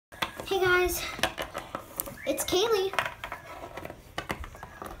Hey guys, it's Kaylee.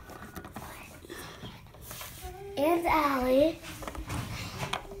 And Allie.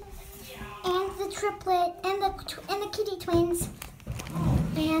 And the triplet and the kitty twins.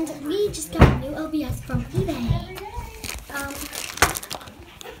 And we just got a new OBS from eBay.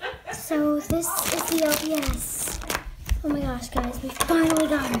 So this is the OBS. Oh my gosh, guys, we finally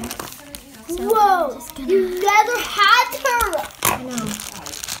got it. So whoa! You never had her! I know.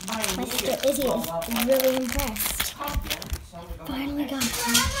 My sister Izzy is really impressed. Finally got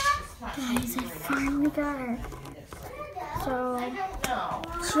her. Guys, I finally got her. So,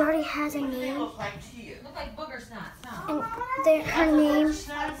 she already has a name. And her name is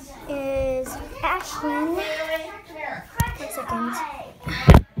Ashlyn. 1 second.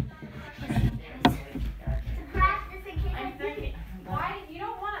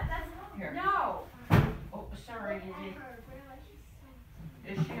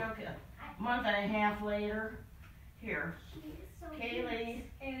 Is she okay? A month and a half later. Here. Kaylee.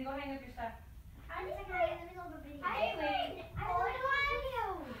 Kaylee, go hang up your stuff. Kaylee.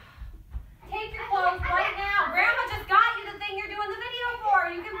 Take your clothes right now. Grandma just got you the thing you're doing the video for.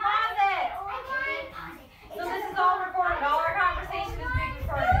 You can pause it. So this is all recorded. All our conversation is being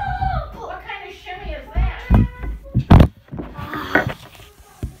recorded. What kind of shimmy is that?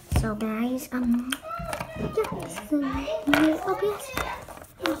 So guys, yeah, this is the new OBS.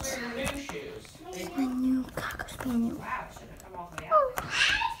 It's my new Cocker Spaniel.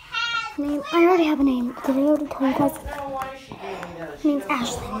 Her name, I already have a name. Did I already tell you guys? Her name's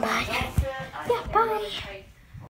Ashlyn, but yeah, bye.